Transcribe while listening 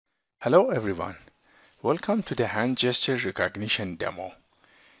Hello everyone, welcome to the hand gesture recognition demo.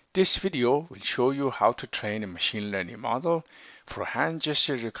 This video will show you how to train a machine learning model for hand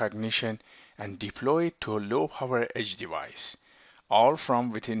gesture recognition and deploy it to a low power edge device, all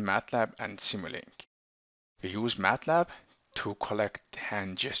from within MATLAB and Simulink. We use MATLAB to collect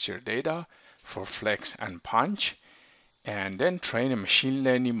hand gesture data for flex and punch and then train a machine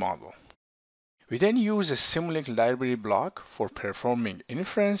learning model. We then use a Simulink library block for performing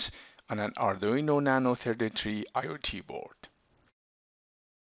inference on an Arduino Nano 33 IoT board.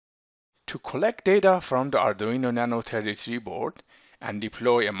 To collect data from the Arduino Nano 33 board and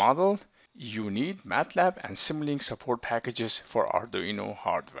deploy a model, you need MATLAB and Simulink support packages for Arduino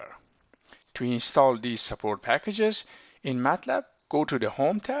hardware. To install these support packages, in MATLAB, go to the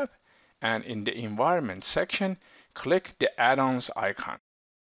Home tab and in the Environment section, click the Add-ons icon.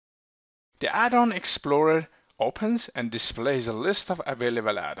 The Add-on Explorer opens and displays a list of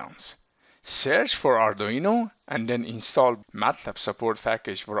available add-ons. Search for Arduino and then install MATLAB support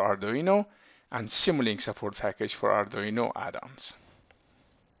package for Arduino and Simulink support package for Arduino add-ons.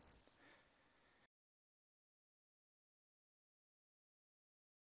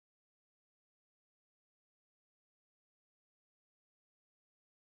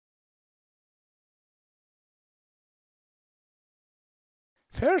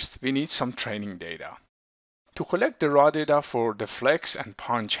 First, we need some training data. To collect the raw data for the flex and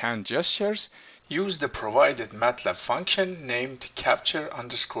punch hand gestures, use the provided MATLAB function named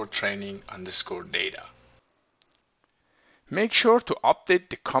capture_training_data. Make sure to update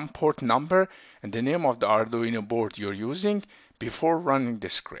the COM port number and the name of the Arduino board you're using before running the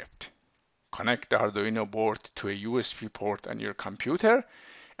script. Connect the Arduino board to a USB port on your computer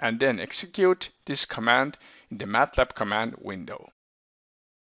and then execute this command in the MATLAB command window.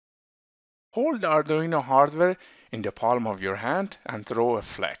 Hold the Arduino hardware in the palm of your hand and throw a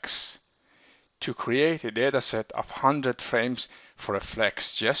flex. To create a dataset of 100 frames for a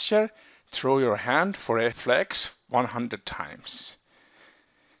flex gesture, throw your hand for a flex 100 times.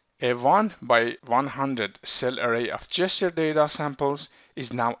 A 1 by 100 cell array of gesture data samples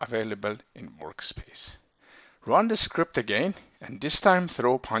is now available in Workspace. Run the script again and this time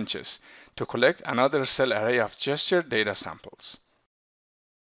throw punches to collect another cell array of gesture data samples.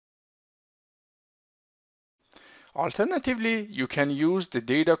 Alternatively, you can use the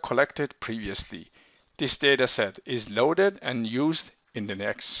data collected previously. This dataset is loaded and used in the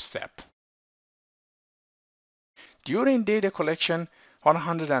next step. During data collection,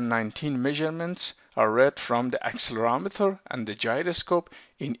 119 measurements are read from the accelerometer and the gyroscope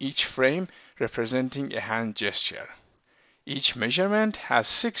in each frame representing a hand gesture. Each measurement has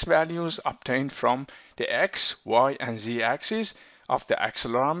 6 values obtained from the X, Y, and Z axes of the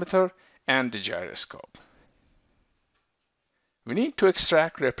accelerometer and the gyroscope. We need to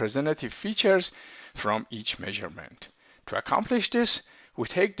extract representative features from each measurement. To accomplish this, we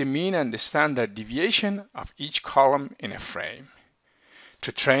take the mean and the standard deviation of each column in a frame.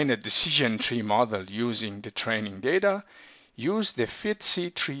 To train a decision tree model using the training data, use the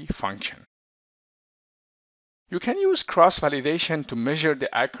fitC_tree function. You can use cross-validation to measure the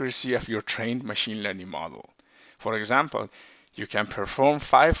accuracy of your trained machine learning model. For example, you can perform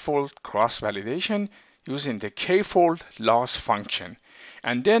 5-fold cross-validation using the k-fold loss function,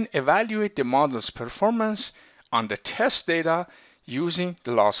 and then evaluate the model's performance on the test data using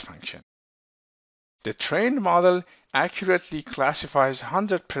the loss function. The trained model accurately classifies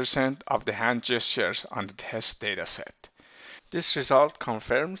 100% of the hand gestures on the test dataset. This result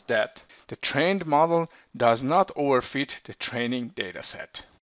confirms that the trained model does not overfit the training dataset.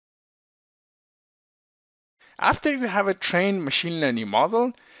 After you have a trained machine learning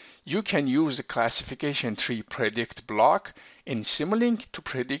model, you can use the classification tree predict block in Simulink to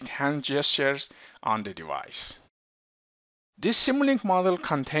predict hand gestures on the device. This Simulink model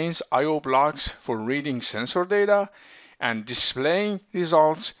contains I/O blocks for reading sensor data and displaying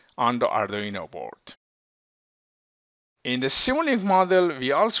results on the Arduino board. In the Simulink model,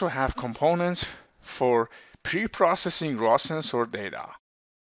 we also have components for pre-processing raw sensor data.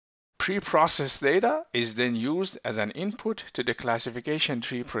 Pre-processed data is then used as an input to the classification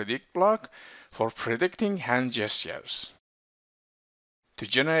tree predict block for predicting hand gestures. To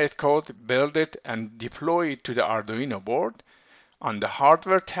generate code, build it, and deploy it to the Arduino board, on the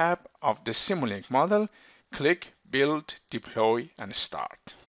Hardware tab of the Simulink model, click Build, Deploy, and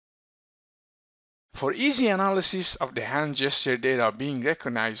Start. For easy analysis of the hand gesture data being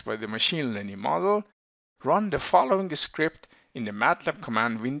recognized by the machine learning model, run the following script in the MATLAB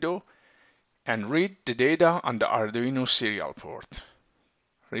command window and read the data on the Arduino serial port.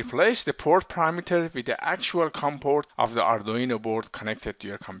 replace the port parameter with the actual COM port of the Arduino board connected to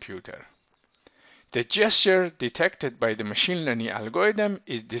your computer. The gesture detected by the machine learning algorithm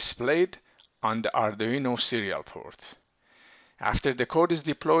is displayed on the Arduino serial port. After the code is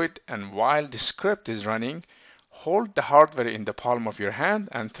deployed and while the script is running, hold the hardware in the palm of your hand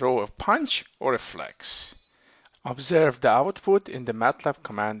and throw a punch or a flex. Observe the output in the MATLAB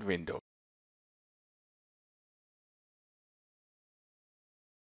command window.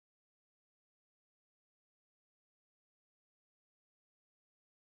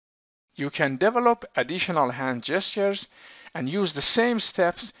 You can develop additional hand gestures and use the same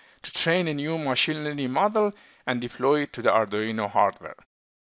steps to train a new machine learning model and deploy it to the Arduino hardware.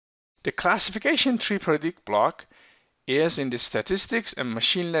 The classification tree predict block is in the statistics and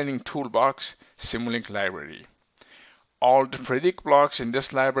machine learning toolbox Simulink library. All the predict blocks in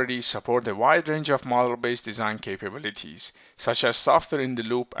this library support a wide range of model-based design capabilities, such as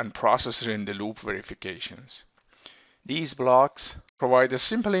software-in-the-loop and processor-in-the-loop verifications. These blocks provide a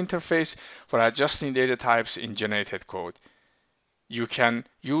simple interface for adjusting data types in generated code. You can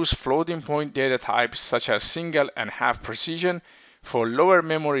use floating point data types such as single and half precision for lower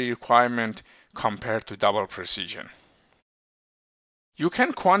memory requirement compared to double precision. You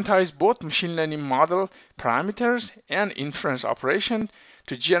can quantize both machine learning model parameters and inference operation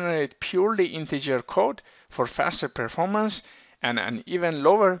to generate purely integer code for faster performance and an even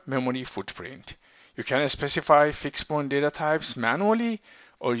lower memory footprint. You can specify fixed point data types manually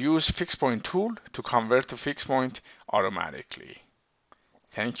or use fixed point tool to convert to fixed point automatically.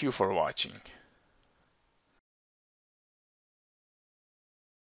 Thank you for watching.